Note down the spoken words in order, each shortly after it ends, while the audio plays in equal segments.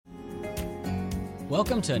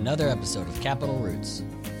Welcome to another episode of Capital Roots,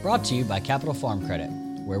 brought to you by Capital Farm Credit,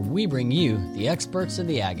 where we bring you the experts in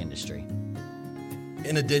the ag industry.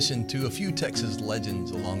 In addition to a few Texas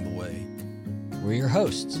legends along the way. We're your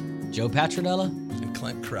hosts, Joe Patronella and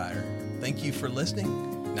Clint Cryer. Thank you for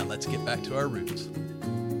listening. Now let's get back to our roots.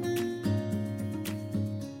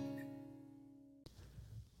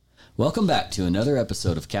 Welcome back to another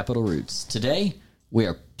episode of Capital Roots. Today, we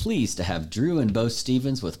are pleased to have Dru and Bo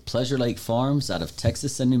Stevens with Pleasure Lake Farms out of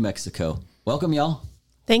Texas and New Mexico. Welcome, y'all.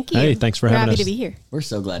 Thank you. Hey, thanks for having us. We're happy to be here. We're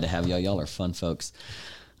so glad to have y'all. Y'all are fun folks.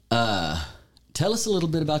 Tell us a little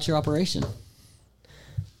bit about your operation.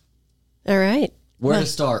 All right. Where to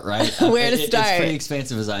start, right? Where to start? It's pretty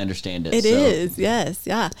expansive as I understand it. It is, yes,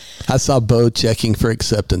 yeah. I saw Bo checking for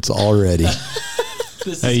acceptance already.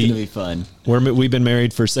 This is going to be fun. We've been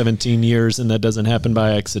married for 17 years, and that doesn't happen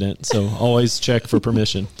by accident. So always check for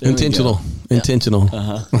permission. Intentional.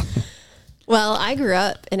 Uh-huh. Well, I grew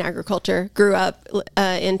up in agriculture,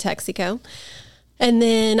 in Texaco. And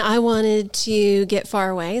then I wanted to get far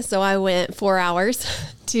away, so I went 4 hours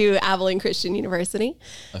to Abilene Christian University.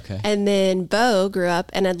 Okay. And then Bo grew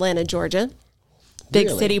up in Atlanta, Georgia. Big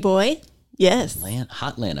Really? City boy. Yes.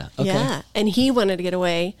 Hot Atlanta. Okay. Yeah. And he wanted to get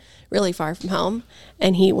away really far from home,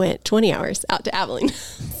 and he went 20 hours out to Abilene.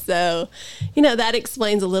 So, that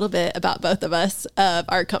explains a little bit about both of us, of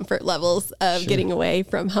our comfort levels of getting away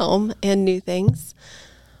from home and new things.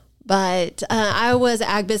 But I was an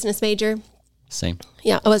ag business major. Same.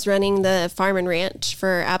 Yeah, I was running the farm and ranch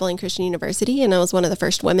for Abilene Christian University, and I was one of the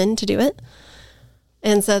first women to do it.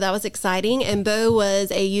 And so that was exciting. And Bo was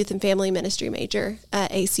a youth and family ministry major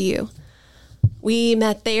at ACU. We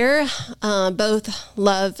met there, both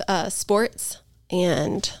love sports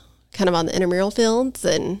and kind of on the intramural fields,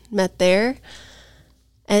 and met there.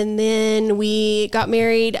 And then we got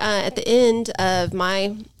married at the end of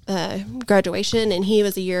my graduation, and he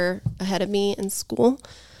was a year ahead of me in school.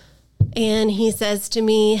 And he says to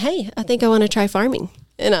me, "Hey, I think I want to try farming."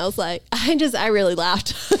 And I was like, I really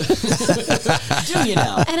laughed. Do you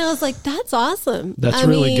now? And I was like, that's awesome. That's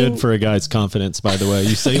really good for a guy's confidence, by the way.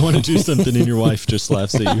 You say you want to do something and your wife just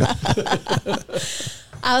laughs at you.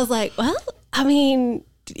 I was like, well,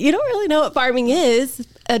 you don't really know what farming is.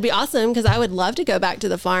 It'd be awesome because I would love to go back to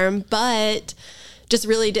the farm, but just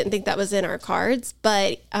really didn't think that was in our cards.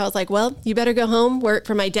 But I was like, well, you better go home, work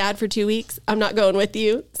for my dad for 2 weeks. I'm not going with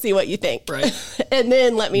you. See what you think. Right. And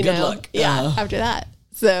then let me know. Good luck. Yeah, after that.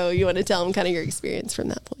 So you want to tell them kind of your experience from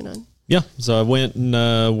that point on? Yeah. So I went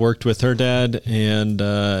and worked with her dad and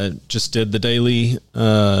just did the daily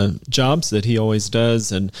jobs that he always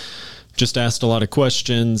does, and just asked a lot of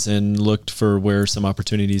questions and looked for where some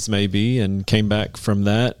opportunities may be, and came back from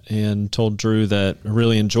that and told Dru that I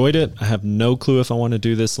really enjoyed it. I have no clue if I want to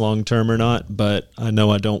do this long term or not, but I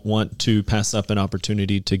know I don't want to pass up an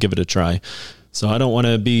opportunity to give it a try. So I don't want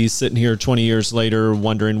to be sitting here 20 years later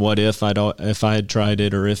wondering what if I had tried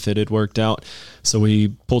it or if it had worked out. So we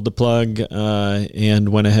pulled the plug and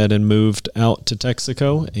went ahead and moved out to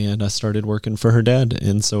Texaco, and I started working for her dad.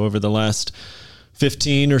 And so over the last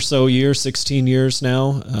 15 or so years, 16 years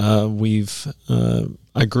now,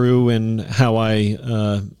 I grew in how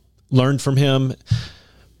I learned from him,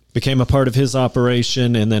 became a part of his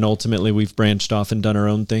operation, and then ultimately we've branched off and done our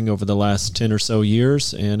own thing over the last 10 or so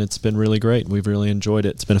years, and it's been really great. We've really enjoyed it.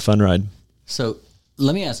 It's been a fun ride. So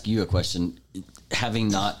let me ask you a question. Having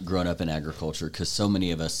not grown up in agriculture, because so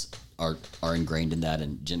many of us are ingrained in that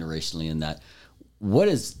and generationally in that, what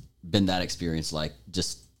has been that experience like?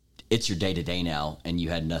 Just, it's your day-to-day now, and you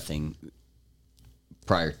had nothing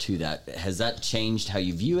prior to that. Has that changed how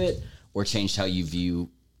you view it, or changed how you view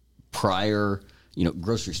prior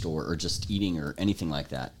grocery store or just eating or anything like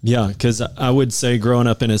that? Yeah, because I would say growing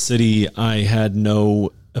up in a city, I had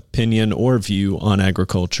no opinion or view on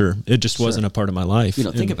agriculture. It just wasn't a part of my life. You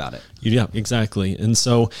don't think about it. Yeah, exactly. And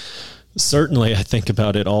so certainly I think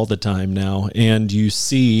about it all the time now, and you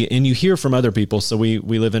see and you hear from other people. So we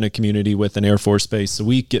live in a community with an Air Force base, so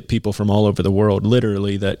we get people from all over the world,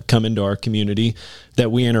 literally, that come into our community that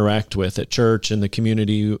we interact with at church and the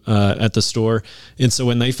community at the store. And so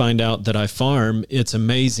when they find out that I farm, it's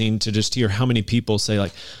amazing to just hear how many people say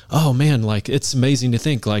like, oh man, like it's amazing to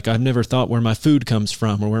think like I've never thought where my food comes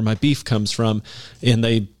from or where my beef comes from. And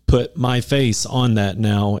they put my face on that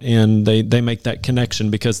now, and they make that connection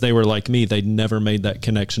because they were like me. They'd never made that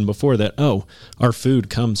connection before, that, oh, our food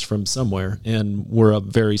comes from somewhere, and we're a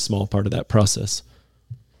very small part of that process.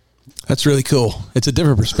 That's really cool. It's a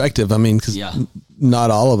different perspective. I mean, because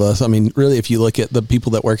not all of us, really, if you look at the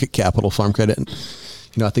people that work at Capital Farm Credit,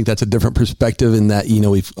 I think that's a different perspective in that,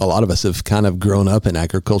 a lot of us have kind of grown up in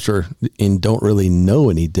agriculture and don't really know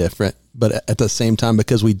any different. but at the same time,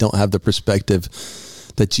 because we don't have the perspective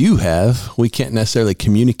that you have, we can't necessarily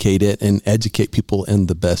communicate it and educate people in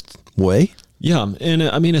the best way. Yeah. And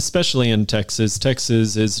I mean, especially in Texas,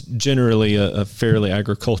 Texas is generally a fairly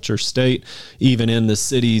agriculture state. Even in the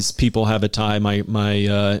cities, people have a tie. My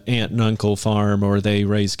aunt and uncle farm, or they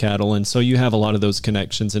raise cattle. And so you have a lot of those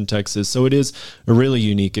connections in Texas. So it is a really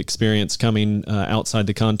unique experience coming outside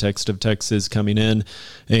the context of Texas, coming in.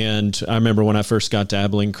 And I remember when I first got to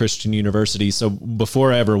Abilene Christian University. So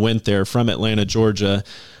before I ever went there, from Atlanta, Georgia,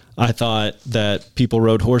 I thought that people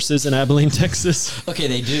rode horses in Abilene, Texas. Okay,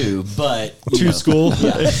 they do, but to school.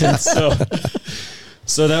 Yeah. And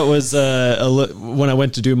so that was when I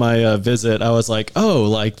went to do my visit, I was like, oh,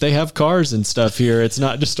 like they have cars and stuff here. It's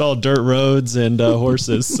not just all dirt roads and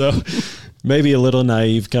horses. So maybe a little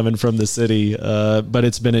naive coming from the city, but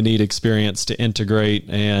it's been a neat experience to integrate.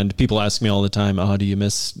 And people ask me all the time, oh, do you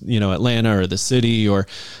miss, Atlanta or the city?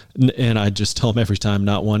 And I just tell them every time,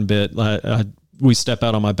 not one bit. We step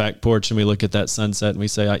out on my back porch and we look at that sunset and we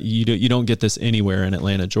say, you don't get this anywhere in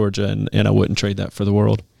Atlanta, Georgia. And I wouldn't trade that for the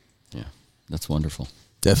world. Yeah, that's wonderful.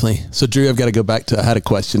 Definitely. So Drew, I've got to go back to, I had a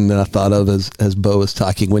question that I thought of as Bo was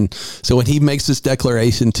talking. When he makes this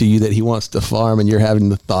declaration to you that he wants to farm and you're having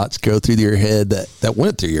the thoughts go through your head that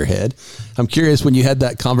went through your head, I'm curious, when you had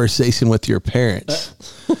that conversation with your parents,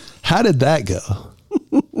 how did that go?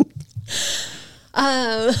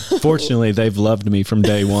 Fortunately, they've loved me from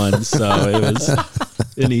day one, so it was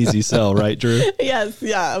an easy sell, right, Drew? Yes,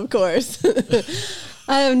 yeah, of course.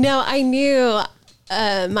 No, I knew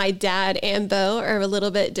my dad and Bo are a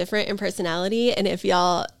little bit different in personality, and if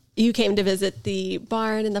you came to visit the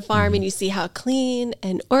barn and the farm and you see how clean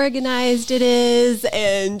and organized it is,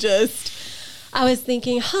 and I was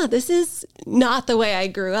thinking, this is not the way I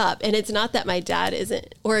grew up. And it's not that my dad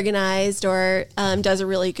isn't organized or does a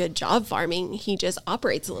really good job farming. He just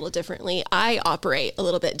operates a little differently. I operate a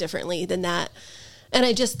little bit differently than that. And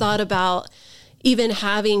I just thought about even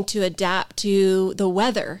having to adapt to the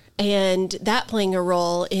weather and that playing a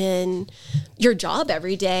role in your job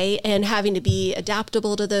every day and having to be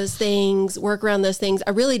adaptable to those things, work around those things.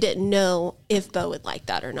 I really didn't know if Bo would like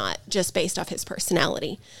that or not, just based off his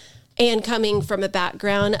personality. And coming from a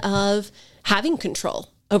background of having control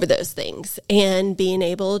over those things and being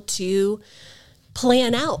able to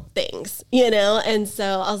plan out things, And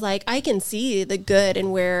so I was like, I can see the good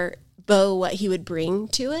and where Bo, what he would bring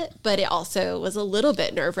to it. But it also was a little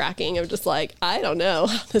bit nerve wracking of just like, I don't know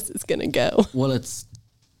how this is going to go. Well, it's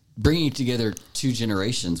bringing together two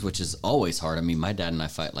generations, which is always hard. I mean, my dad and I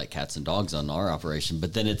fight like cats and dogs on our operation,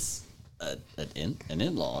 but then it's an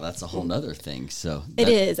in-law. That's a whole nother thing. So it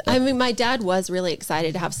is. I mean, my dad was really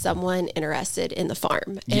excited to have someone interested in the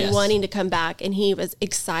farm and wanting to come back, and he was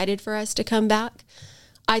excited for us to come back.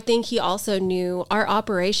 I think he also knew our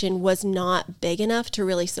operation was not big enough to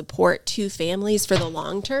really support two families for the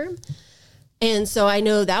long term. And so I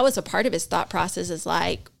know that was a part of his thought process, is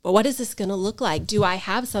like, well, what is this going to look like? Do I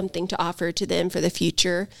have something to offer to them for the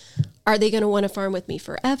future? Are they going to want to farm with me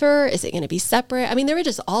forever? Is it going to be separate? I mean, there were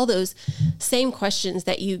just all those same questions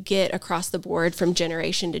that you get across the board from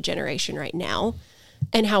generation to generation right now.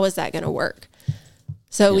 And how is that going to work?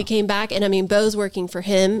 So we came back, and I mean, Bo's working for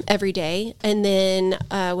him every day. And then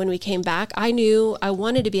when we came back, I knew I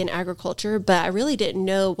wanted to be in agriculture, but I really didn't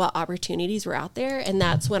know what opportunities were out there. And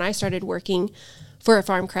that's when I started working for a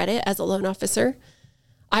farm credit as a loan officer.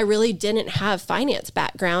 I really didn't have finance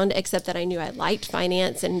background, except that I knew I liked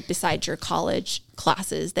finance and besides your college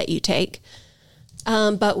classes that you take.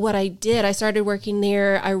 But what I did, I started working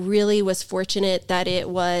there. I really was fortunate that it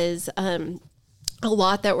was a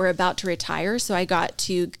lot that were about to retire. So I got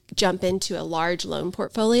to jump into a large loan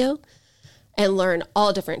portfolio and learn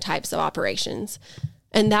all different types of operations.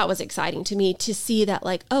 And that was exciting to me to see that,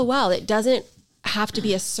 like, oh, wow, it doesn't have to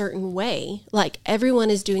be a certain way. Like,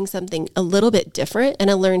 everyone is doing something a little bit different.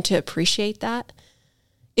 And I learned to appreciate that.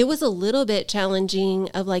 It was a little bit challenging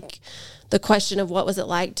of like the question of what was it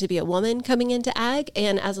like to be a woman coming into ag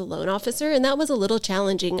and as a loan officer. And that was a little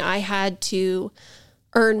challenging. I had to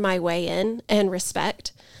earn my way in and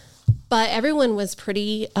respect, but everyone was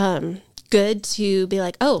pretty good to be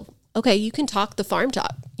like, oh, okay, you can talk the farm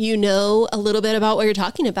talk. You know a little bit about what you're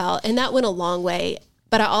talking about. And that went a long way.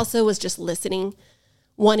 But I also was just listening,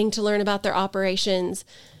 wanting to learn about their operations,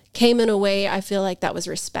 came in a way I feel like that was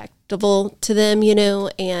respectable to them,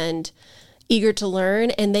 and eager to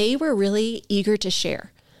learn. And they were really eager to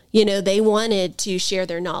share. They wanted to share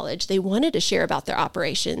their knowledge. They wanted to share about their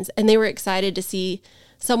operations. And they were excited to see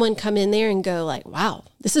someone come in there and go like, wow,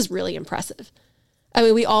 this is really impressive. I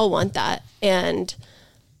mean, we all want that. And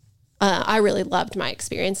I really loved my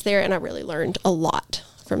experience there, and I really learned a lot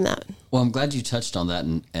from that. Well, I'm glad you touched on that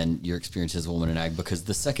and your experience as a woman in ag, because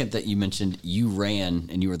the second that you mentioned you ran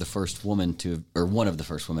and you were the first woman to, or one of the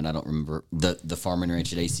first women, I don't remember, the farm and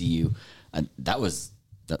ranch at ACU,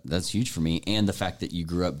 that's huge for me. And the fact that you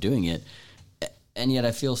grew up doing it. And yet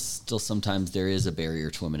I feel still sometimes there is a barrier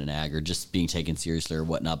to women in ag or just being taken seriously or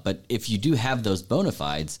whatnot. But if you do have those bona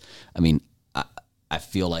fides, I mean, I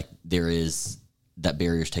feel like there is that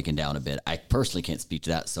barrier is taken down a bit. I personally can't speak to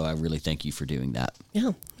that, so I really thank you for doing that.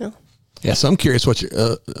 Yeah. Yeah, so I'm curious what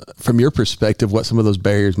from your perspective, what some of those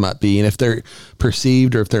barriers might be, and if they're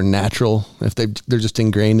perceived or if they're natural, if they're just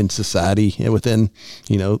ingrained in society and within,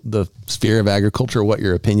 the sphere of agriculture, what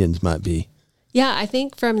your opinions might be. Yeah, I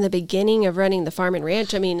think from the beginning of running the farm and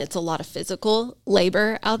ranch, I mean, it's a lot of physical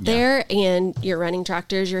labor out there, and you're running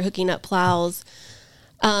tractors, you're hooking up plows,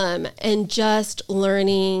 and just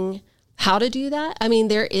learning how to do that. I mean,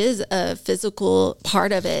 there is a physical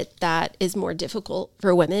part of it that is more difficult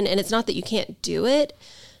for women, and it's not that you can't do it,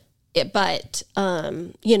 but,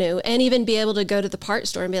 and even be able to go to the part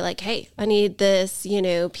store and be like, hey, I need this,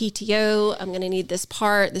 PTO, I'm going to need this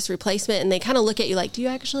part, this replacement. And they kind of look at you like, do you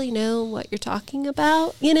actually know what you're talking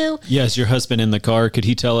about? Yeah. Is your husband in the car? Could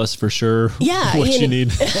he tell us for sure what you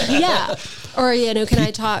need? Yeah. Or, can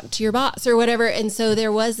I talk to your boss or whatever? And so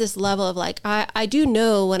there was this level of like, I do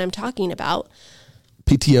know what I'm talking about.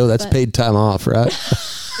 PTO, that's paid time off, right?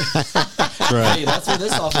 Right. Hey, that's where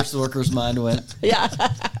this office worker's mind went. Yeah.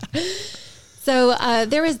 So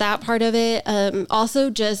there was that part of it. Also,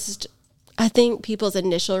 just I think people's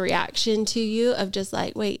initial reaction to you of just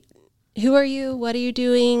like, wait, who are you? What are you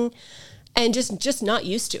doing? And just not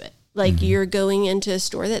used to it. Like you're going into a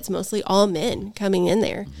store that's mostly all men coming in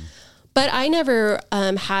there. But I never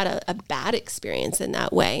had a bad experience in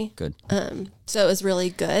that way. Good. So it was really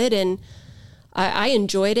good. And I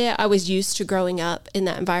enjoyed it. I was used to growing up in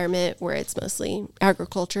that environment where it's mostly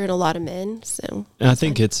agriculture and a lot of men. So I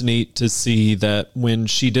think it's neat to see that when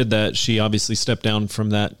she did that, she obviously stepped down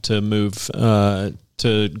from that to move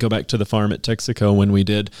to go back to the farm at Texaco when we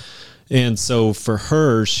did. And so for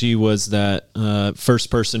her, she was that first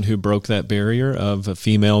person who broke that barrier of a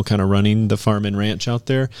female kind of running the farm and ranch out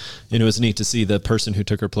there. And it was neat to see the person who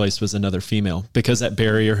took her place was another female, because that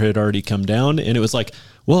barrier had already come down. And it was like,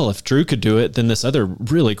 well, if Dru could do it, then this other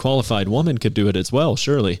really qualified woman could do it as well,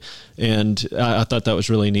 surely. And I thought that was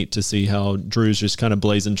really neat to see how Dru's just kind of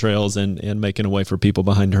blazing trails and making a way for people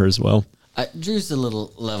behind her as well. Dru's a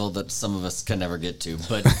little level that some of us can never get to,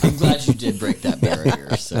 but I'm glad you did break that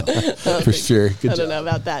barrier. So for sure. Good job. I don't know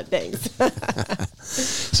about that. Thanks.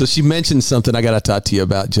 So she mentioned something I got to talk to you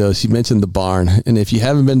about, Joe. She mentioned the barn. And if you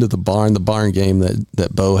haven't been to the barn game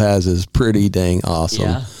that Bo has is pretty dang awesome.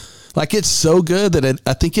 Yeah. Like, it's so good that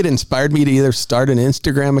I think it inspired me to either start an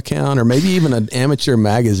Instagram account or maybe even an amateur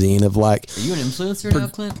magazine of like. Are you an influencer now,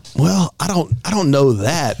 Clint? Well, I don't know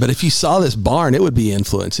that, but if you saw this barn, it would be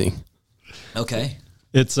influencing. Okay.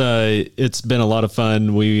 It's been a lot of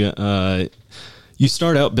fun. You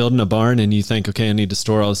start out building a barn and you think, okay, I need to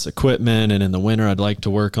store all this equipment, and in the winter I'd like to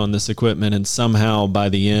work on this equipment, and somehow by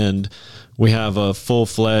the end we have a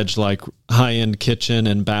full-fledged like high-end kitchen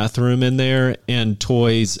and bathroom in there and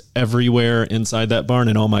toys everywhere inside that barn,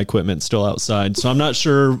 and all my equipment's still outside. So I'm not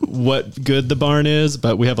sure what good the barn is,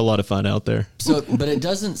 but we have a lot of fun out there. So, but it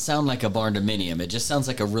doesn't sound like a barn-dominium. It just sounds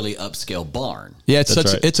like a really upscale barn. Yeah,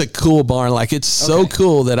 it's a cool barn. Like, it's so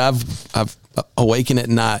cool that I've awakened at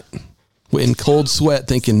night in cold sweat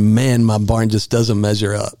thinking, man, my barn just doesn't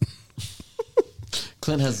measure up.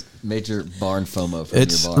 Clint has major barn FOMO from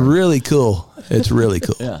It's your barn. really cool. It's really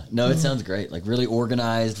cool. Yeah. No, it sounds great. Like really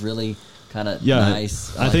organized, really kind of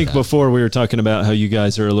nice. I think before we were talking about how you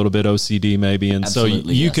guys are a little bit OCD maybe. And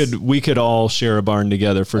Absolutely, so we could all share a barn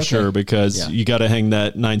together for sure, because you got to hang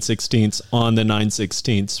that 9/16 on the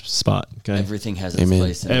 9/16 spot. Okay. Everything has its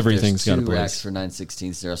place. And Everything's got a two place. racks for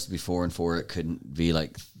 9/16. There has to be 4 and 4. It couldn't be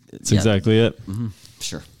like. That's exactly it. Mm-hmm.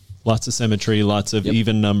 Sure. Lots of symmetry, lots of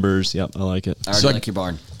even numbers. Yep, I like it. I already like your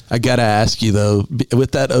barn. I got to ask you, though,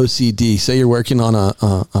 with that OCD, say you're working on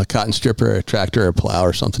a cotton stripper, or a tractor, or a plow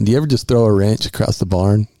or something. Do you ever just throw a wrench across the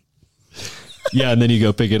barn? Yeah, and then you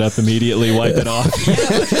go pick it up immediately, wipe it off. Put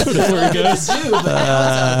it where it goes. Do, but now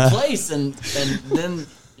it's out of place, and then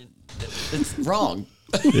it's wrong.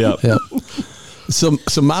 Yep.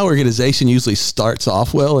 So my organization usually starts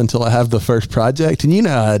off well until I have the first project, and you know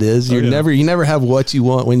how it is. You never have what you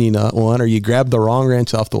want when you not want, or you grab the wrong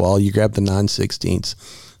wrench off the wall. You grab the 9/16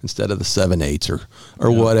 instead of the 7/8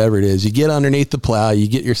 or whatever it is. You get underneath the plow, you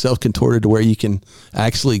get yourself contorted to where you can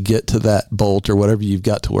actually get to that bolt or whatever you've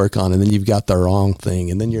got to work on, and then you've got the wrong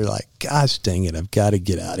thing, and then you're like, gosh dang it, I've got to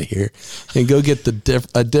get out of here and go get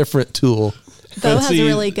a different tool Bo has a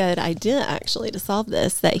really good idea, actually, to solve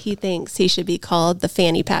this, that he thinks he should be called the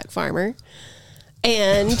fanny pack farmer.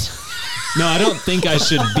 And no, I don't think I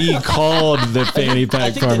should be called the fanny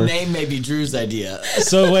pack farmer. The name may be Drew's idea.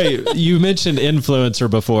 So wait, you mentioned influencer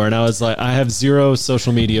before, and I was like, I have zero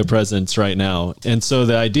social media presence right now. And so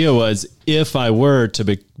the idea was, if I were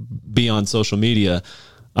to be on social media,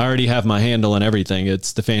 I already have my handle and everything.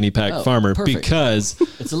 It's the fanny pack farmer, perfect. Because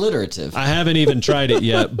it's alliterative. I haven't even tried it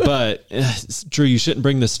yet, but Drew, you shouldn't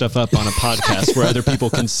bring this stuff up on a podcast where other people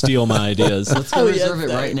can steal my ideas. Let's go reserve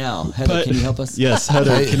it right now. Heather, can you help us? Yes,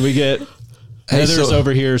 Heather, can we get Heather's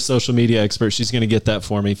over here, social media expert. She's going to get that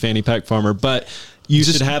for me, fanny pack farmer. But you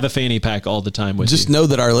should have a fanny pack all the time with you. Just know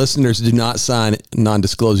that our listeners do not sign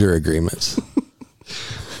non-disclosure agreements.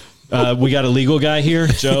 We got a legal guy here,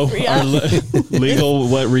 Joe. Yeah. Legal,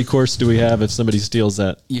 what recourse do we have if somebody steals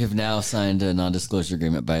that? You have now signed a non-disclosure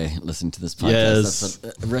agreement by listening to this podcast. Yes.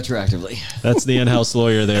 That's retroactively. That's the in-house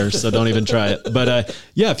lawyer there, so don't even try it. But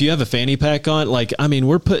yeah, if you have a fanny pack on,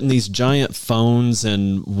 we're putting these giant phones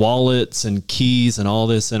and wallets and keys and all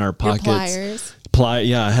this in our pockets.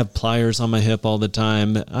 Pliers. I have pliers on my hip all the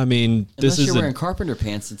time. I mean, Unless you're wearing carpenter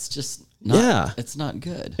pants, it's just it's not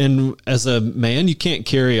good. And as a man, you can't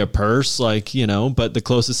carry a purse, but the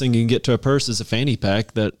closest thing you can get to a purse is a fanny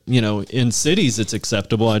pack that, in cities it's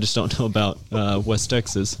acceptable. I just don't know about West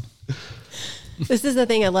Texas. This is the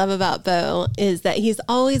thing I love about Bo, is that he's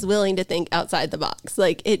always willing to think outside the box.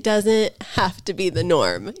 Like, it doesn't have to be the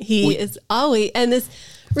norm. He is always, and this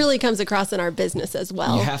really comes across in our business as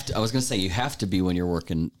well. You have to. I was going to say, you have to be when you're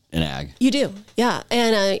working in ag. You do, yeah.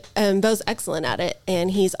 And Bo's excellent at it, and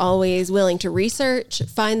he's always willing to research,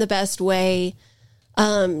 find the best way.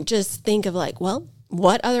 Just think of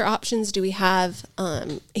what other options do we have?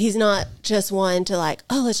 He's not just one to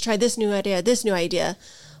let's try this new idea.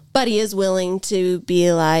 But he is willing to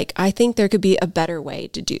be like, I think there could be a better way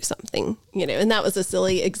to do something, and that was a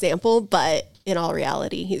silly example, but in all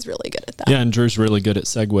reality, he's really good at that. Yeah, and Drew's really good at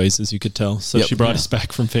segues, as you could tell. So she brought us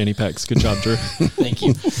back from fanny packs. Good job, Drew. Thank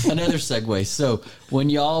you. Another segue. So when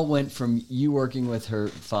y'all went from you working with her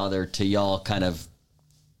father to y'all kind of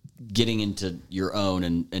getting into your own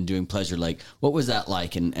and doing Pleasure Lake, what was that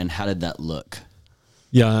like, and how did that look?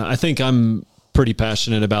 Yeah, I think I'm pretty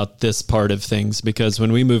passionate about this part of things, because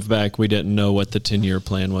when we moved back, we didn't know what the 10-year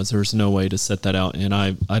plan was. There was no way to set that out, and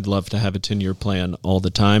I'd love to have a 10-year plan all the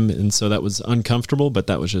time, and so that was uncomfortable, but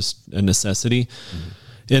that was just a necessity. Mm-hmm.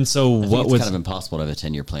 And so it's kind of impossible to have a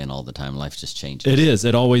 10-year plan all the time. Life just changes. It is.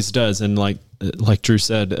 It always does. And like Drew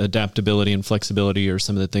said, adaptability and flexibility are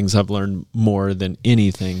some of the things I've learned more than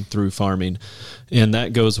anything through farming. And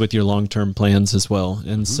that goes with your long-term plans as well.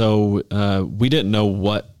 And so we didn't know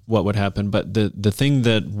what would happen, but the thing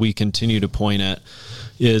that we continue to point at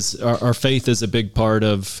is our faith is a big part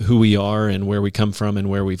of who we are and where we come from and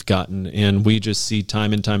where we've gotten. And we just see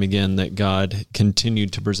time and time again that God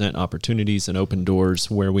continued to present opportunities and open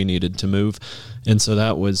doors where we needed to move. And so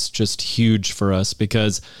that was just huge for us,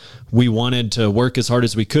 because we wanted to work as hard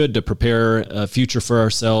as we could to prepare a future for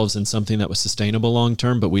ourselves and something that was sustainable long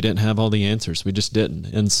term, but we didn't have all the answers. We just didn't.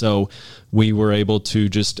 And so we were able to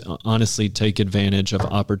just honestly take advantage of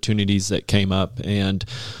opportunities that came up. And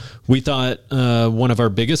we thought one of our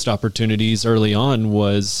biggest opportunities early on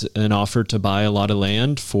was an offer to buy a lot of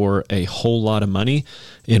land for a whole lot of money.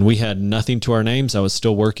 And we had nothing to our names. I was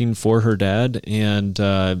still working for her dad.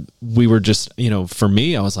 And we were just, for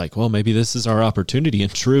me, I was like, well, maybe this is our opportunity.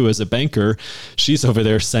 And Drew, as a banker, she's over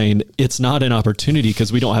there saying, it's not an opportunity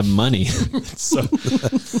because we don't have money. So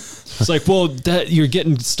it's like, well, that you're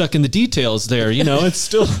getting stuck in the details there. It's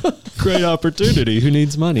still a great opportunity. Who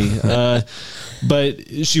needs money?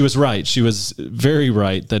 But she was right. She was very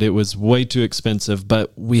right that it was way too expensive,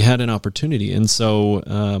 but we had an opportunity. And so,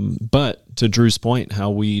 but to Drew's point, how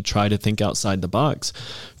we try to think outside the box,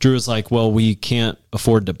 Drew was like, well, we can't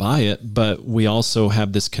afford to buy it, but we also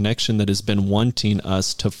have this connection that has been wanting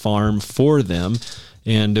us to farm for them.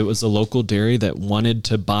 And it was a local dairy that wanted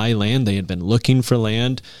to buy land. They had been looking for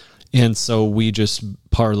land. And so we just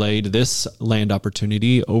parlayed this land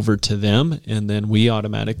opportunity over to them, and then we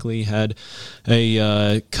automatically had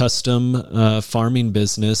a custom farming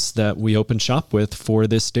business that we opened shop with for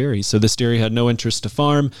this dairy. So this dairy had no interest to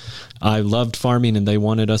farm. I loved farming, and they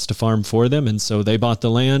wanted us to farm for them, and so they bought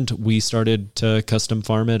the land. We started to custom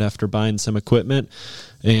farm it after buying some equipment.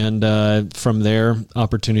 And from there,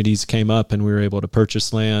 opportunities came up, and we were able to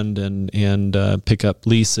purchase land and pick up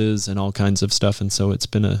leases and all kinds of stuff. And so it's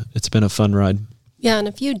been a fun ride. Yeah, and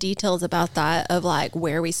a few details about that of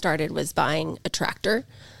where we started was buying a tractor.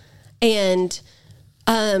 And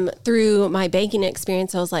Through my banking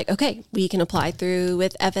experience, I was like, okay, we can apply through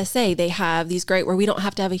with FSA. They have these great where we don't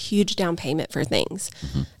have to have a huge down payment for things.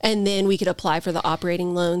 Mm-hmm. And then we could apply for the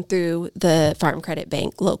operating loan through the Farm Credit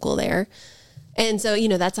Bank local there. And so,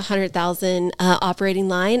 that's $100,000 operating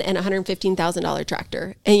line and $115,000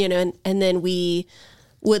 tractor. And, and then we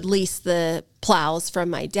would lease the plows from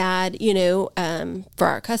my dad, for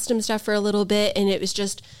our custom stuff for a little bit. And it was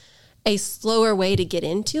just a slower way to get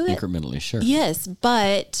into it. Incrementally, sure. Yes,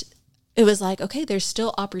 but it was like, okay, there's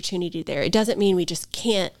still opportunity there. It doesn't mean we just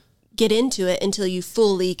can't get into it until you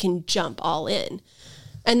fully can jump all in.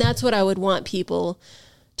 And that's what I would want people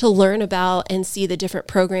to learn about and see the different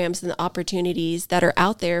programs and the opportunities that are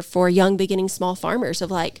out there for young, beginning, small farmers of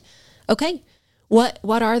like, okay, what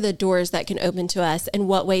are the doors that can open to us and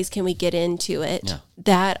what ways can we get into it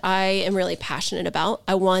that I am really passionate about.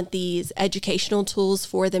 I want these educational tools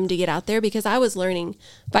for them to get out there because I was learning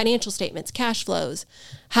financial statements, cash flows,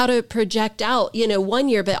 how to project out, 1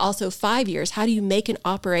 year, but also 5 years. How do you make an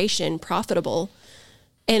operation profitable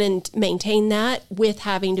and maintain that with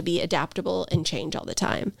having to be adaptable and change all the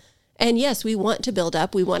time? And yes, we want to build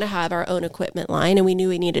up. We want to have our own equipment line, and we knew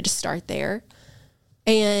we needed to start there.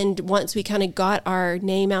 And once we kind of got our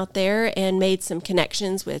name out there and made some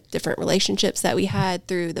connections with different relationships that we had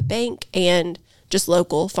through the bank and just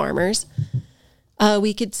local farmers,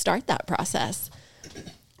 we could start that process.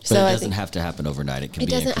 But so it doesn't have to happen overnight. It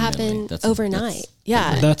doesn't happen overnight.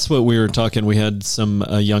 Yeah. That's what we were talking. We had some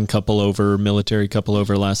young couple over, military couple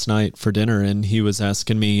over last night for dinner, and he was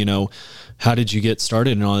asking me, how did you get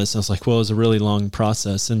started and all this? And I was like, well, it was a really long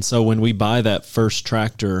process. And so when we buy that first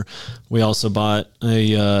tractor, we also bought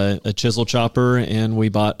a chisel chopper and we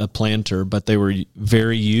bought a planter, but they were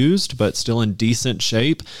very used, but still in decent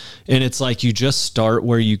shape. And it's like, you just start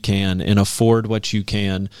where you can and afford what you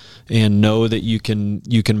can and know that you can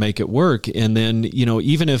make it work. And then,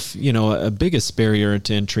 even if, a biggest barrier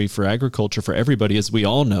to entry for agriculture for everybody, as we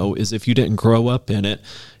all know, is if you didn't grow up in it,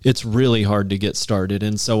 it's really hard to get started.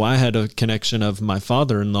 And so I had a connection of my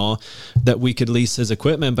father-in-law that we could lease his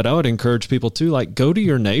equipment, but I would encourage people to go to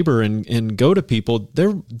your neighbor and go to people.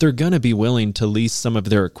 They're going to be willing to lease some of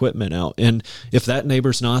their equipment out. And if that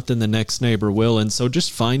neighbor's not, then the next neighbor will. And so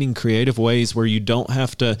just finding creative ways where you don't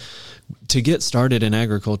have to get started in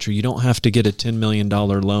agriculture, you don't have to get a $10 million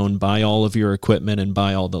loan, buy all of your equipment and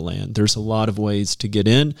buy all the land. There's a lot of ways to get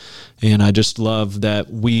in. And I just love that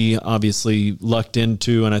we obviously lucked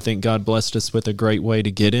into, and I think God blessed us with a great way to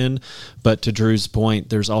get in. But to Dru's point,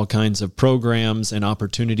 there's all kinds of programs and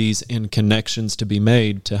opportunities and connections to be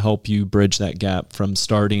made to help you bridge that gap from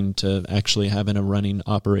starting to actually having a running,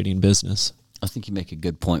 operating business. I think you make a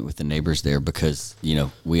good point with the neighbors there because,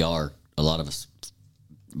 we are, a lot of us,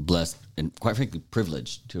 blessed and quite frankly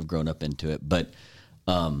privileged to have grown up into it. But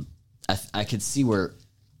I could see where,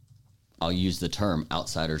 I'll use the term,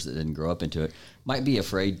 outsiders that didn't grow up into it might be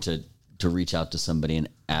afraid to reach out to somebody and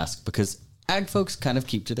ask, because ag folks kind of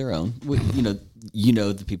keep to their own.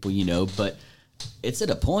 The people but it's at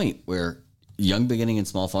a point where young beginning and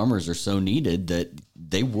small farmers are so needed that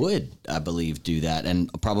they would, I believe, do that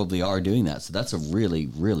and probably are doing that. So that's a really,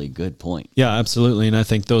 really good point. Yeah, absolutely. And I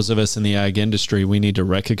think those of us in the ag industry, we need to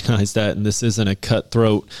recognize that. And this isn't a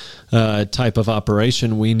cutthroat type of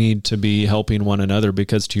operation. We need to be helping one another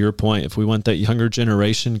because, to your point, if we want that younger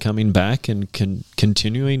generation coming back and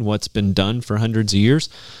continuing what's been done for hundreds of years,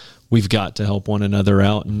 we've got to help one another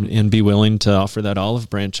out and be willing to offer that olive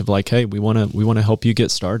branch of like, hey, we want to help you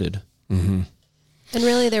get started. Mm-hmm. And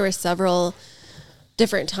really, there were several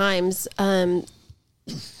different times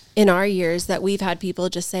in our years that we've had people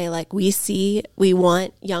just say, we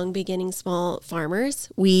want young, beginning, small farmers.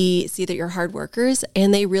 We see that you're hard workers,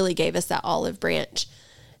 and they really gave us that olive branch.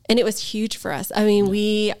 And it was huge for us. I mean,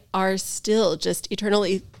 we are still just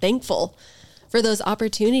eternally thankful for those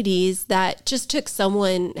opportunities that just took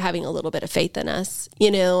someone having a little bit of faith in us,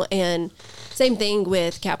 and same thing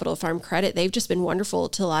with Capital Farm Credit. They've just been wonderful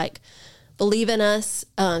to believe in us,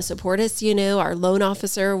 support us. Our loan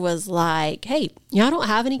officer was like, hey, y'all don't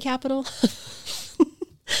have any capital,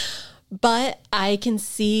 but I can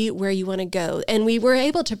see where you want to go. And we were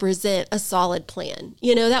able to present a solid plan.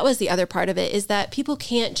 That was the other part of it, is that people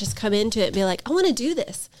can't just come into it and be like, I want to do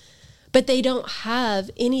this, but they don't have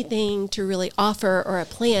anything to really offer or a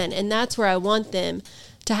plan. And that's where I want them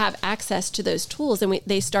to have access to those tools. And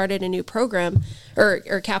they started a new program, or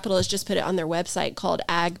Capital has just put it on their website, called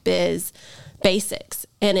Ag Biz Basics.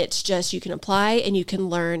 And it's just, you can apply and you can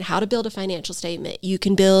learn how to build a financial statement. You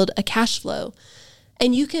can build a cash flow,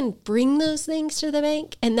 and you can bring those things to the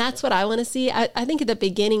bank. And that's what I want to see. I think at the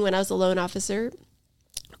beginning, when I was a loan officer,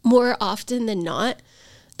 more often than not,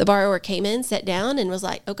 The borrower came in, sat down, and was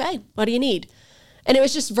like, okay, what do you need? And it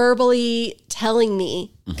was just verbally telling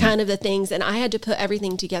me kind of the things, and I had to put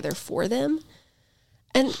everything together for them.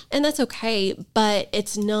 And that's okay, but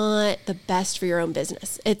it's not the best for your own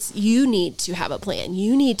business. It's, you need to have a plan.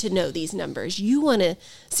 You need to know these numbers. You want to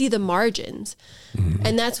see the margins.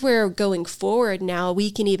 And that's where going forward now, we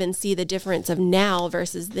can even see the difference of now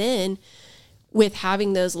versus then with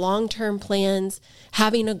having those long-term plans,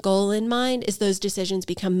 having a goal in mind, is those decisions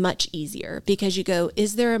become much easier because you go,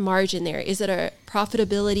 is there a margin there? Is it a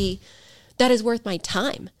profitability that is worth my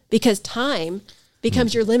time? Because time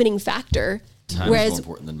becomes your limiting factor. Time is more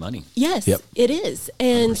important than money. Yes, it is.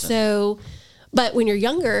 And 100%. So, but when you're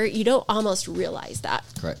younger, you don't almost realize that.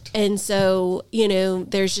 Correct. And so, you know,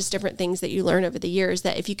 there's just different things that you learn over the years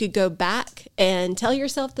that if you could go back and tell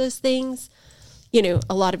yourself those things, you know,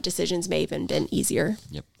 a lot of decisions may even been easier.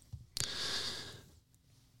 Yep.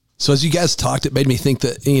 So as you guys talked, it made me think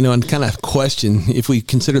that, you know, and kind of question if we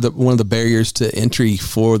consider that one of the barriers to entry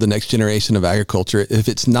for the next generation of agriculture, if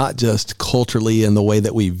it's not just culturally in the way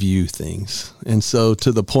that we view things. And so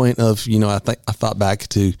to the point of, you know, I thought back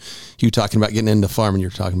to you talking about getting into farming.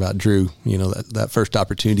 You're talking about Dru, you know, that first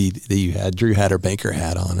opportunity that you had. Dru had her banker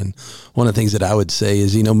hat on. And one of the things that I would say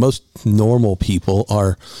is, you know, most normal people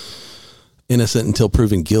are innocent until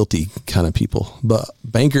proven guilty kind of people, but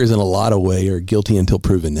bankers in a lot of ways are guilty until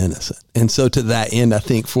proven innocent. And so to that end, I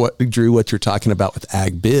think for what Dru, what you're talking about with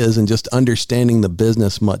ag biz and just understanding the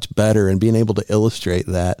business much better and being able to illustrate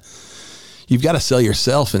that, you've got to sell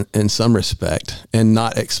yourself in some respect and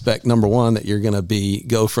not expect, number one, that you're going to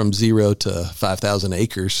go from 0 to 5,000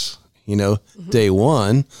 acres, you know, day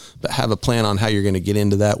one, but have a plan on how you're going to get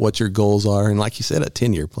into that, what your goals are. And like you said, a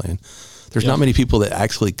 10-year plan. There's not many people that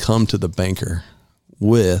actually come to the banker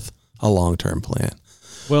with a long-term plan.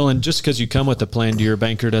 Well, and just because you come with a plan to your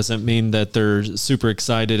banker doesn't mean that they're super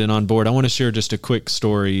excited and on board. I want to share just a quick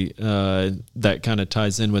story that kind of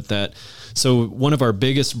ties in with that. So one of our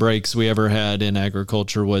biggest breaks we ever had in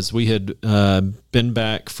agriculture was we had been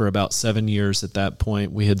back for about 7 years at that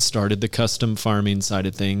point. We had started the custom farming side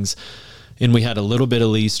of things, and we had a little bit of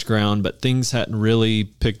leased ground, but things hadn't really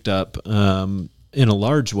picked up in a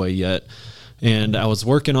large way yet. And I was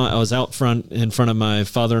out front in front of my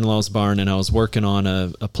father-in-law's barn, and I was working on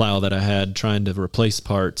a plow that I had trying to replace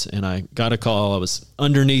parts. And I got a call. I was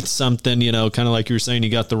underneath something, you know, kind of like you were saying, you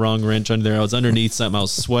got the wrong wrench under there. I was underneath something. I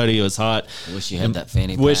was sweaty. It was hot. I wish you had that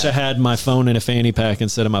fanny pack. Wish I had my phone in a fanny pack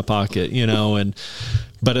instead of my pocket, you know,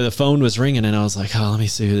 but the phone was ringing, and I was like, oh, let me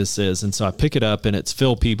see who this is. And so I pick it up, and it's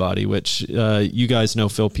Phil Peabody, which you guys know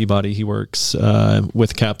Phil Peabody. He works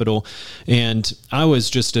with Capital. And I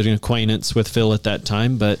was just an acquaintance with Phil at that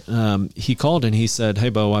time, but he called and he said, hey,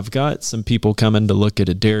 Bo, I've got some people coming to look at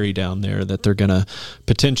a dairy down there that they're going to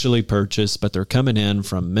potentially purchase, but they're coming in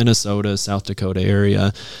from Minnesota, South Dakota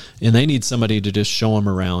area, and they need somebody to just show them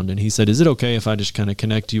around. And he said, is it okay if I just kind of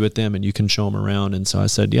connect you with them and you can show them around? And so I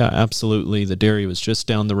said, yeah, absolutely. The dairy was just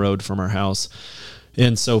down the road from our house.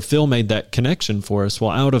 And so Phil made that connection for us.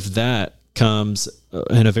 Well, out of that comes,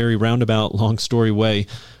 in a very roundabout, long story way,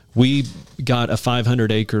 we got a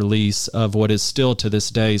 500-acre lease of what is still to this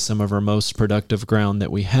day some of our most productive ground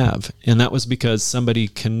that we have. And that was because somebody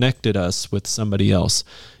connected us with somebody else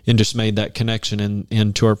and just made that connection.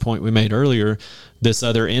 And to our point we made earlier, this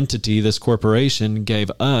other entity, this corporation,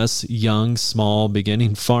 gave us young, small,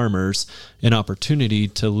 beginning farmers an opportunity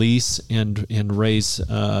to lease and raise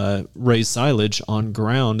silage on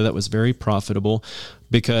ground that was very profitable,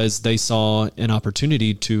 because they saw an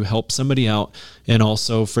opportunity to help somebody out, and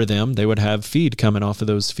also for them, they would have feed coming off of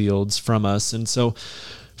those fields from us. And so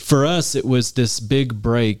for us, it was this big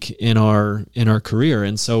break in our career.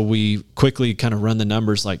 And so we quickly kind of run the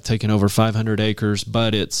numbers, like taking over 500 acres,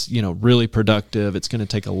 but it's, you know, really productive. It's going to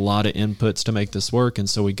take a lot of inputs to make this work. And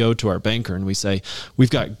so we go to our banker and we say, we've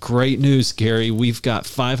got great news, Gary. We've got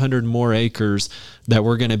 500 more acres that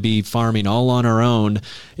we're going to be farming all on our own,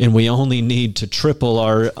 and we only need to triple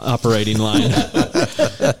our operating line.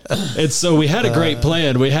 And so we had a great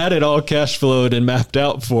plan. We had it all cash flowed and mapped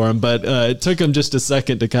out for him, but it took him just a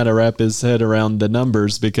second to kind of wrap his head around the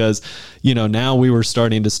numbers, because, you know, now we were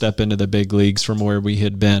starting to step into the big leagues from where we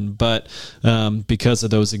had been. But because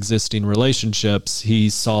of those existing relationships,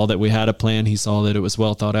 he saw that we had a plan. He saw that it was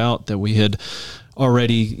well thought out, that we had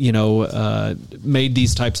already, you know, made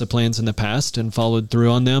these types of plans in the past and followed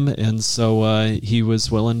through on them. And so he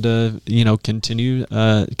was willing to, you know, continue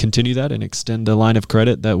that and extend a line of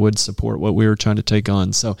credit that would support what we were trying to take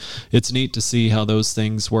on. So it's neat to see how those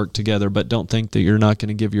things work together, but don't think that you're not going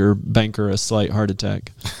to give your banker a slight heart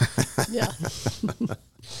attack. Yeah.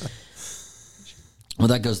 Well,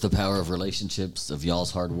 that goes to the power of relationships, of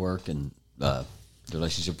y'all's hard work, and the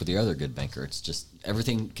relationship with your other good banker. It's just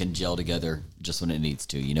everything can gel together just when it needs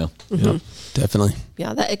to, you know? Mm-hmm. Yeah, definitely.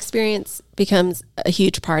 Yeah, that experience becomes a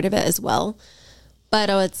huge part of it as well. But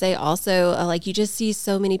I would say also, like, you just see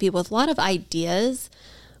so many people with a lot of ideas,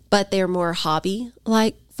 but they're more hobby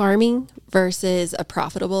like farming versus a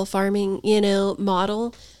profitable farming,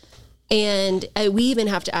 model. And we even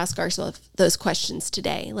have to ask ourselves those questions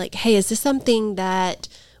today. Like, hey, is this something that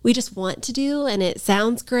we just want to do and it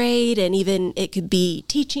sounds great, and even it could be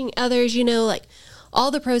teaching others, like all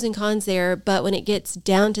the pros and cons there. But when it gets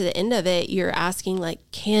down to the end of it, you're asking, like,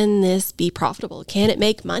 can this be profitable? Can it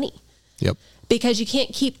make money? Yep. Because you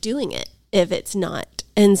can't keep doing it if it's not.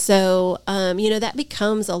 And so, that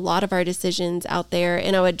becomes a lot of our decisions out there.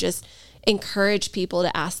 And I would just encourage people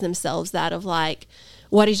to ask themselves that of, like,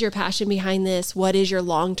 what is your passion behind this? What is your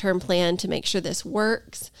long-term plan to make sure this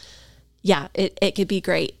works? Yeah, it could be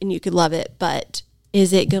great and you could love it, but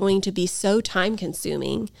is it going to be so time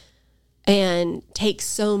consuming and take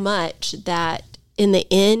so much that in the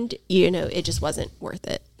end, it just wasn't worth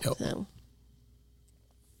it? Yep. So.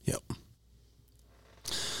 Yep.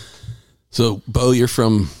 So, Bo, you're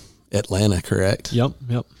from Atlanta, correct? Yep.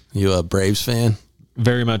 You a Braves fan?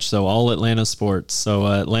 Very much so. All Atlanta sports. So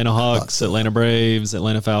Atlanta Hawks, Atlanta Braves,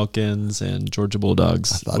 Atlanta Falcons, and Georgia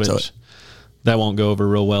Bulldogs. I thought so. That won't go over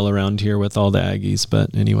real well around here with all the Aggies.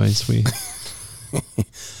 But anyways, we...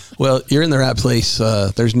 Well, you're in the right place.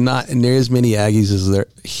 There's not near as many Aggies as there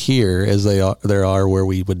here as there are where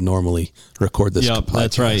we would normally record this. Yep, podcast.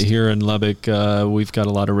 that's right. Here in Lubbock, we've got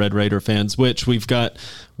a lot of Red Raider fans, which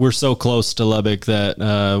we're so close to Lubbock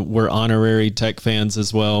that we're honorary Tech fans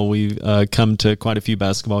as well. We come to quite a few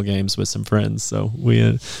basketball games with some friends, so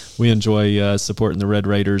we enjoy supporting the Red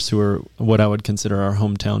Raiders, who are what I would consider our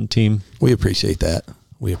hometown team. We appreciate that.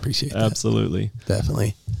 Absolutely.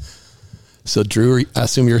 Definitely. So, Dru, I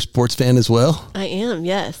assume you're a sports fan as well? I am,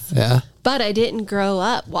 yes. Yeah. But I didn't grow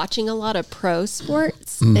up watching a lot of pro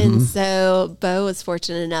sports. Mm-hmm. And so Bo was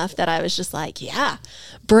fortunate enough that I was just like, yeah,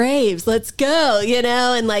 Braves, let's go,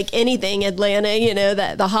 and like anything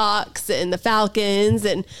Atlanta, the Hawks and the Falcons.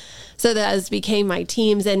 And so that became my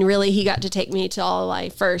teams. And really, he got to take me to all my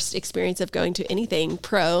first experience of going to anything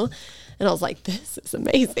pro. And I was like, this is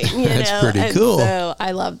amazing. That's pretty cool. So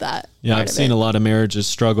I love that. Yeah, I've seen a lot of marriages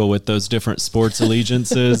struggle with those different sports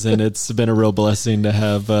allegiances, and it's been a real blessing to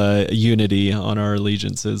have unity on our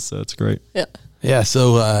allegiances. So it's great. Yeah. Yeah.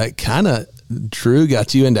 So kind of Dru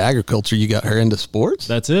got you into agriculture. You got her into sports.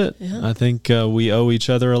 That's it. Yeah. I think we owe each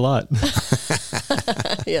other a lot.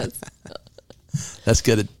 Yes. That's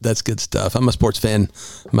good. That's good stuff. I'm a sports fan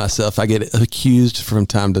myself. I get accused from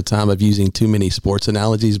time to time of using too many sports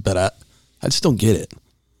analogies, but I just don't get it.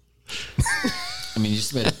 I mean, you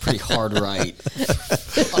just made a pretty hard right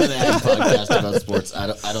on that podcast about sports. I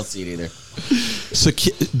don't see it either. So,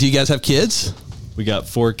 do you guys have kids? We got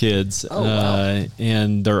 4 kids, wow.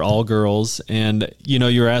 And they're all girls. And,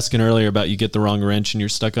 you were asking earlier about you get the wrong wrench and you're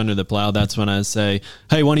stuck under the plow. That's when I say,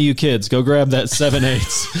 hey, one of you kids, go grab that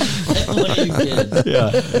 7/8. One of you kids.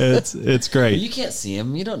 Yeah, it's great. You can't see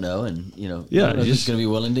them. You don't know. And, yeah, you're just going to be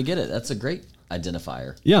willing to get it. That's a great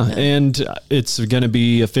identifier. Yeah, and it's going to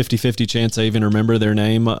be a 50-50 chance I even remember their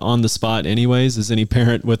name on the spot anyways, as any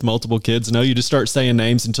parent with multiple kids. No, you just start saying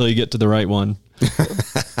names until you get to the right one.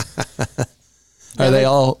 Are they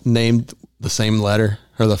all named the same letter,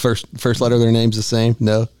 or the first letter of their name's the same?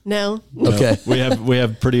 No. Okay. We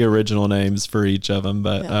have pretty original names for each of them,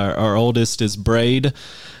 but our oldest is Braid,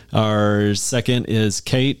 our second is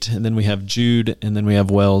Kate, and then we have Jude, and then we have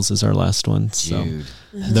Wells as our last one. Jude.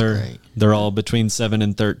 So they're all between 7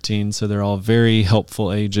 and 13, so they're all very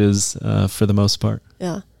helpful ages for the most part.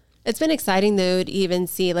 Yeah. It's been exciting though to even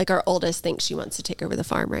see, like, our oldest thinks she wants to take over the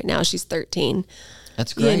farm right now. She's 13.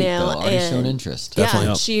 That's great. Bo already shown interest.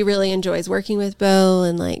 Yeah, she really enjoys working with Bo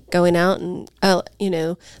and like going out and,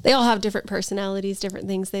 they all have different personalities, different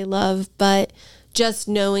things they love, but just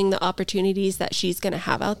knowing the opportunities that she's going to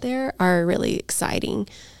have out there are really exciting.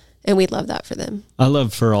 And we love that for them. I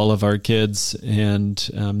love for all of our kids, and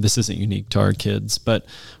this isn't unique to our kids, but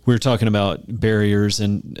we were talking about barriers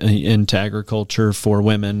into agriculture for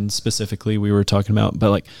women specifically. We were talking about,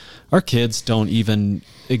 but like our kids don't even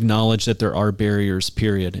acknowledge that there are barriers,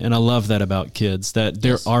 period. And I love that about kids, that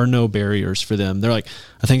there are no barriers for them. They're like,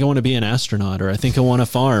 I think I want to be an astronaut, or I think I want to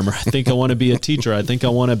farm, or I think I want to be a teacher. I think I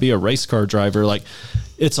want to be a race car driver. Like,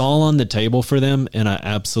 it's all on the table for them, and I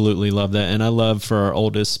absolutely love that. And I love for our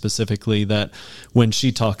oldest specifically that when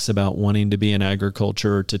she talks about wanting to be in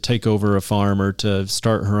agriculture or to take over a farm or to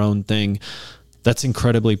start her own thing, that's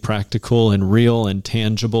incredibly practical and real and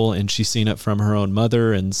tangible, and she's seen it from her own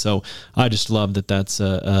mother. And so I just love that that's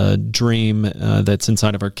a dream that's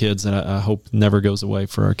inside of our kids that I hope never goes away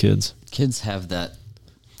for our kids. Kids have that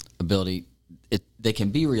ability. They can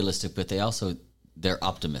be realistic, but they're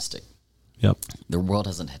optimistic. Yep. The world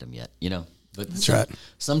hasn't hit them yet, But That's right.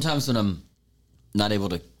 Sometimes when I'm not able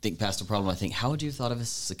to think past a problem, I think, how would you have thought of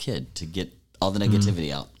this as a kid to get all the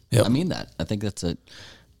negativity out? Yep. I mean that. I think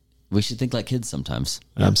we should think like kids sometimes.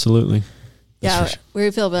 Absolutely. Yeah,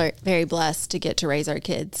 we feel very, very blessed to get to raise our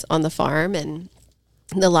kids on the farm and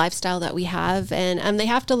the lifestyle that we have. And they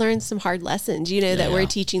have to learn some hard lessons, that we're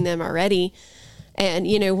teaching them already. And,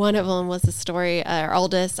 one of them was the story, our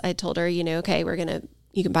oldest, I told her, okay,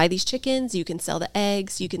 you can buy these chickens, you can sell the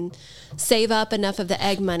eggs, you can save up enough of the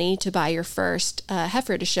egg money to buy your first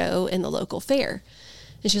heifer to show in the local fair.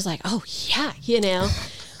 And she was like, oh, yeah,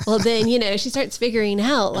 Well, then, she starts figuring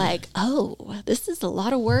out like, oh, this is a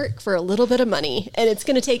lot of work for a little bit of money, and it's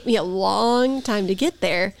going to take me a long time to get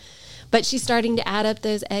there. But she's starting to add up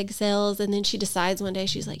those egg sales, and then she decides one day,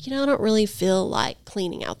 she's like, I don't really feel like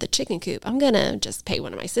cleaning out the chicken coop. I'm going to just pay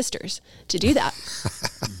one of my sisters to do that.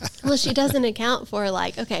 Well, she doesn't account for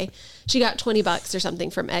like, okay, she got $20 or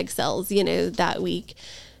something from egg sales, that week.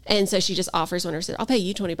 And so she just offers one of her sisters, I'll pay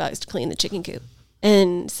you $20 to clean the chicken coop.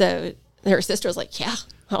 And so her sister was like, yeah,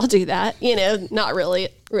 I'll do that, not really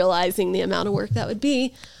realizing the amount of work that would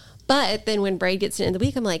be. But then when Braid gets to the end of the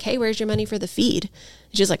week, I'm like, hey, where's your money for the feed?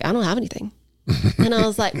 And she's like, I don't have anything. And I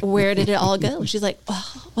was like, where did it all go? She's like, well,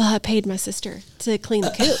 I paid my sister to clean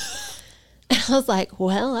the coop. And I was like,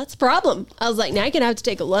 well, that's a problem. I was like, now you're going to have to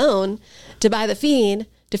take a loan to buy the feed,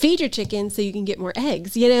 to feed your chickens so you can get more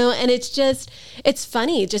eggs, And it's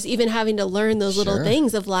funny just even having to learn those little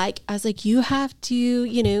things of like, I was like, you have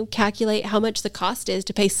to, calculate how much the cost is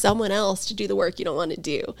to pay someone else to do the work you don't want to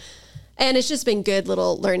do. And it's just been good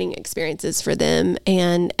little learning experiences for them.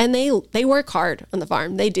 And they work hard on the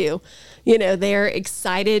farm. They do. They're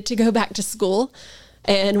excited to go back to school.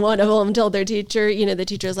 And one of them told their teacher, the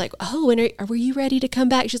teacher was like, oh, were you ready to come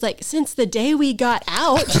back? She's like, since the day we got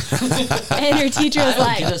out. And her teacher was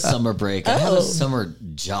like, get a summer break. I have a summer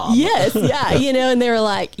job. Yes, yeah. And they were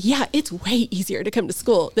like, yeah, it's way easier to come to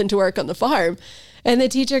school than to work on the farm. And the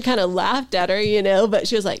teacher kind of laughed at her, but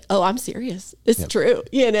she was like, oh, I'm serious. It's true,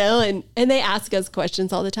 and they ask us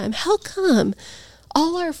questions all the time. How come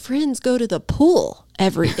all our friends go to the pool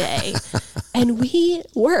every day and we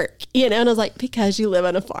work, And I was like, because you live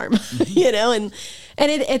on a farm, and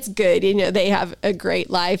it's good. They have a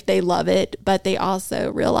great life. They love it, but they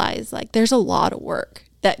also realize like there's a lot of work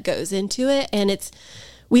that goes into it. And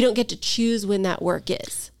we don't get to choose when that work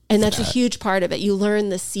is. And that's a huge part of it. You learn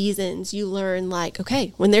the seasons. You learn like,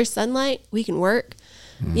 okay, when there's sunlight, we can work,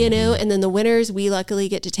 and then the winters, we luckily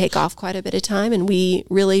get to take off quite a bit of time. And we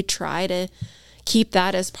really try to keep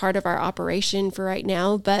that as part of our operation for right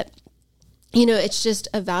now. But, it's just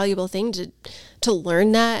a valuable thing to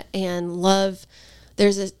learn that and love.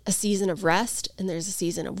 There's a season of rest and there's a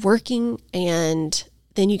season of working, and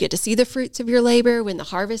then you get to see the fruits of your labor. When the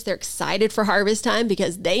harvest, they're excited for harvest time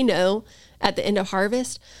because they know at the end of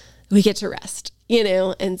harvest, we get to rest,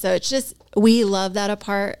 And so it's just, we love that a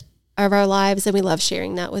part of our lives, and we love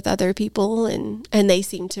sharing that with other people, and they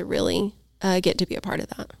seem to really get to be a part of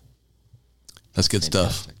that. That's good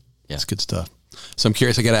stuff. Yeah. That's good stuff. So I'm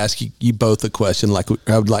curious, I got to ask you both a question. Like,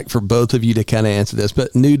 I would like for both of you to kind of answer this,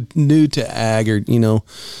 but new to ag, or,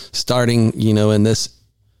 starting, in this,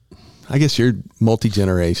 I guess you're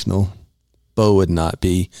multi-generational. Bo would not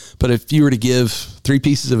be, but if you were to give 3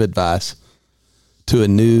 pieces of advice to a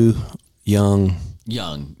new, young,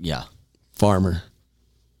 yeah, farm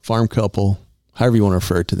couple, however you want to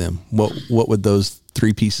refer to them, what would those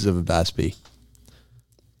 3 pieces of advice be?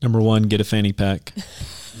 Number 1, get a fanny pack.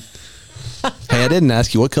 Hey, I didn't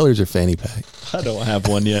ask you, what color is your fanny pack? I don't have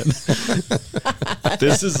one yet. It's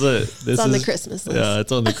on the Christmas list. Yeah,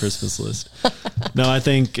 it's on the Christmas list. No, I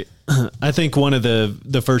think one of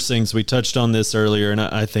the first things, we touched on this earlier, and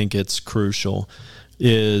I think it's crucial,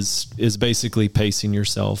 is basically pacing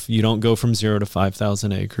yourself. You don't go from 0 to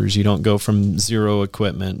 5,000 acres. You don't go from 0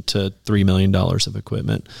 equipment to $3 million of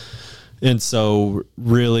equipment. And so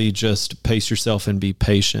really just pace yourself and be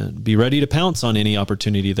patient. Be ready to pounce on any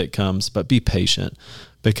opportunity that comes, but be patient.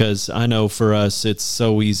 Because I know for us, it's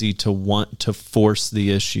so easy to want to force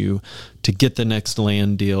the issue, to get the next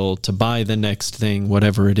land deal, to buy the next thing,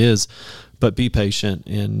 whatever it is. But be patient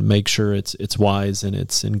and make sure it's wise and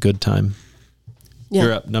it's in good time. Yeah.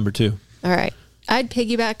 You're up, number 2. All right. I'd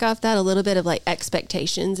piggyback off that a little bit of like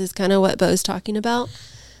expectations is kind of what Bo's talking about.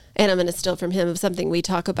 And I'm going to steal from him of something we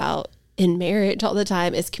talk about in marriage all the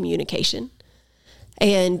time is communication.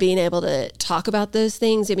 and being able to talk about those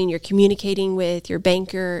things. I mean, you're communicating with your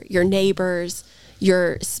banker, your neighbors,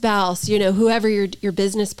 your spouse, whoever your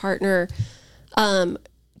business partner,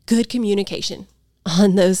 good communication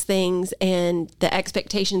on those things, and the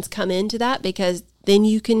expectations come into that, because then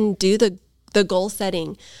you can do the goal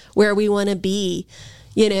setting where we want to be,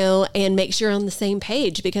 and make sure you're on the same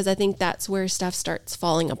page, because I think that's where stuff starts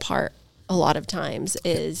falling apart a lot of times,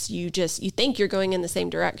 is you think you're going in the same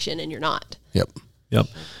direction and you're not. Yep.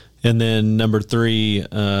 And then number 3,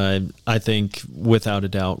 I think without a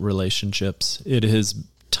doubt, relationships. It has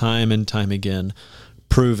time and time again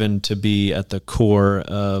proven to be at the core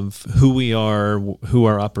of who we are, who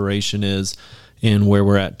our operation is, and where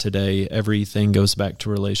we're at today. Everything goes back to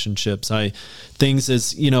relationships. I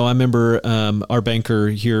remember our banker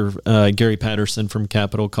here, Gary Patterson from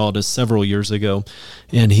Capital, called us several years ago,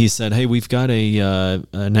 and he said, "Hey, we've got a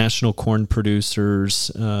national corn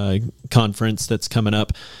producers conference that's coming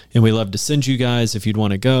up, and we love to send you guys if you'd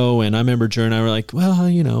want to go." And I remember Jer and I were like, "Well,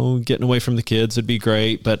 getting away from the kids would be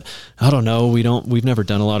great, but I don't know. We've never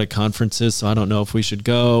done a lot of conferences, so I don't know if we should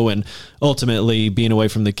go." And ultimately, being away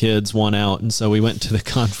from the kids won out, and so we went to the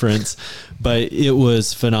conference. But it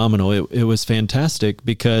was phenomenal. It was fantastic,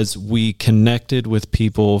 because we connected with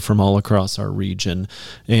people from all across our region.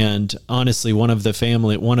 And honestly, one of the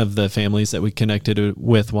families that we connected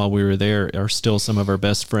with while we were there are still some of our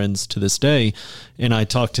best friends to this day. And I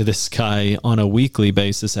talked to this guy on a weekly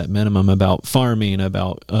basis at minimum about farming,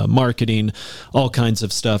 about marketing, all kinds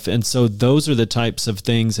of stuff. And so those are the types of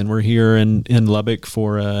things. And we're here in Lubbock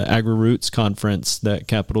for Agri-Roots conference that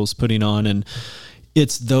Capital's putting on. And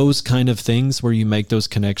it's those kind of things where you make those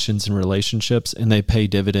connections and relationships, and they pay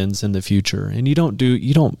dividends in the future. And you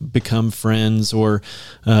don't become friends, or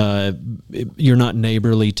you're not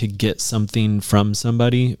neighborly to get something from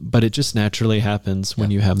somebody, but it just naturally happens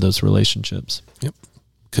when you have those relationships. Yep.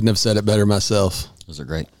 Couldn't have said it better myself. Those are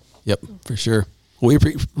great. Yep, for sure. We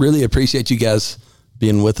really appreciate you guys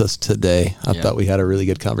being with us today. I thought we had a really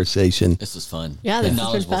good conversation. This was fun. Yeah, this and has been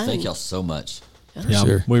knowledgeable. fun. Thank y'all so much. Yeah,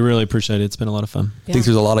 sure. We really appreciate it. It's been a lot of fun. I think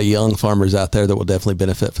there's a lot of young farmers out there that will definitely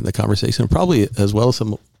benefit from the conversation, probably as well as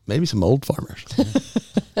maybe some old farmers.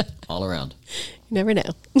 All around. You never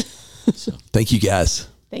know. So. Thank you, guys.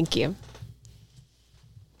 Thank you.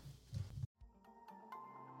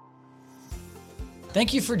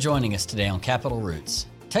 Thank you for joining us today on Capital Roots.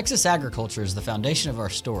 Texas agriculture is the foundation of our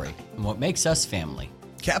story and what makes us family.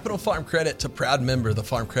 Capital Farm Credit's a proud member of the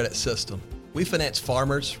Farm Credit System. We finance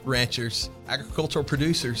farmers, ranchers, agricultural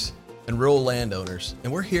producers, and rural landowners,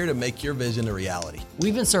 and we're here to make your vision a reality.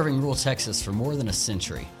 We've been serving rural Texas for more than a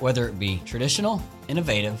century. Whether it be traditional,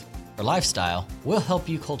 innovative, or lifestyle, we'll help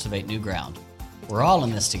you cultivate new ground. We're all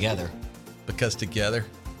in this together. Because together,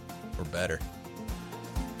 we're better.